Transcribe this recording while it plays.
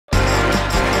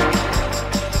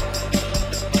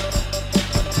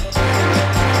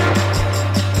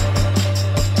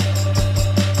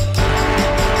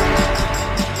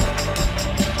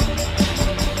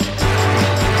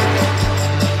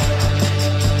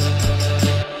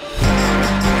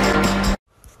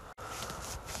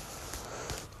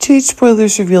Change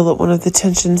spoilers reveal that one of the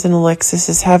tensions in Alexis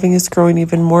is having is growing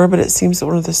even more, but it seems that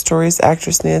one of the stories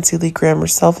actress Nancy Lee Grahn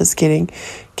herself is getting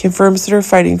confirms that her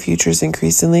fighting future is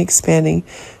increasingly expanding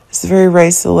as the very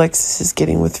rise that Alexis is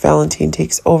getting with Valentine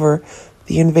takes over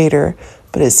the invader.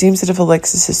 But it seems that if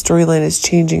Alexis' storyline is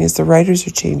changing as the writers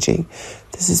are changing,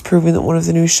 this is proving that one of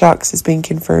the new shocks is being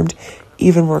confirmed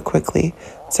even more quickly.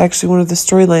 It's actually one of the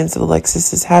storylines that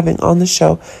Alexis is having on the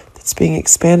show that's being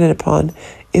expanded upon.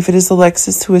 If it is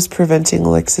Alexis who is preventing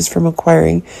Alexis from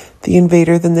acquiring the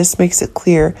invader, then this makes it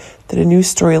clear that a new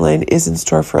storyline is in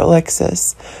store for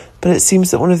Alexis. But it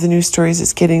seems that one of the new stories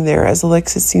is getting there, as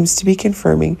Alexis seems to be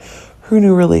confirming her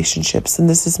new relationships, and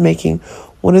this is making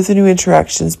one of the new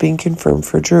interactions being confirmed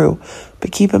for Drew.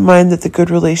 But keep in mind that the good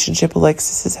relationship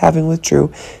Alexis is having with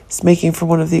Drew is making for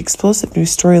one of the explosive new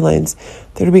storylines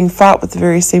that are being fought with the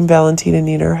very same Valentine and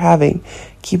Nina are having.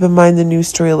 Keep in mind the new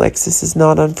story Alexis is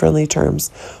not on friendly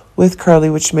terms with Carly,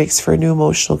 which makes for a new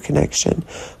emotional connection.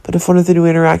 But if one of the new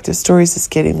interactive stories is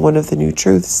getting one of the new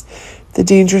truths, the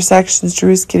dangerous actions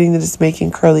Drew is getting that is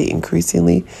making Carly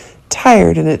increasingly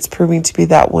tired, and it's proving to be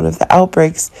that one of the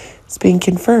outbreaks is being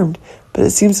confirmed. But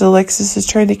it seems that Alexis is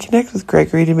trying to connect with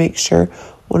Gregory to make sure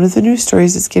one of the new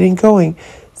stories is getting going.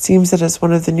 It seems that as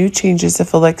one of the new changes,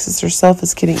 if Alexis herself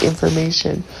is getting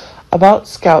information about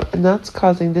Scout, and that's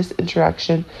causing this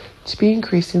interaction to be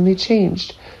increasingly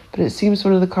changed. But it seems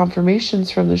one of the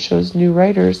confirmations from the show's new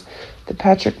writers that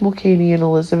Patrick Mulcahy and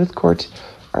Elizabeth Court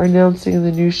are announcing in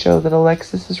the new show that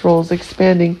Alexis's role is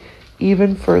expanding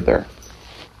even further.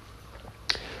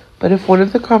 But if one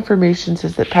of the confirmations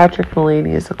is that Patrick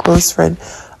Mulcahy is a close friend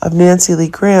of Nancy Lee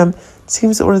Grahn, it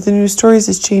seems that one of the news stories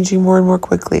is changing more and more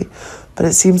quickly. But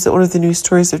it seems that one of the news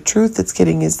stories of truth that's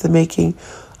getting is the making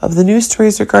of the news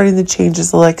stories regarding the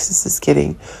changes Alexis is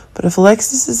getting. But if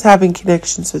Alexis is having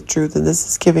connections with Drew, then this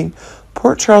is giving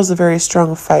Port Charles a very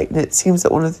strong fight. And it seems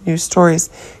that one of the news stories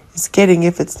is getting,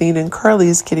 if it's Nina and Carly,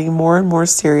 is getting more and more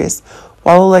serious,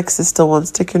 while Alexis still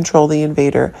wants to control the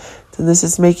invader. Then this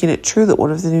is making it true that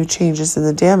one of the new changes in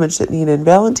the damage that Nina and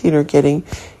Valentine are getting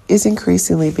is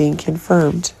increasingly being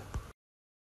confirmed.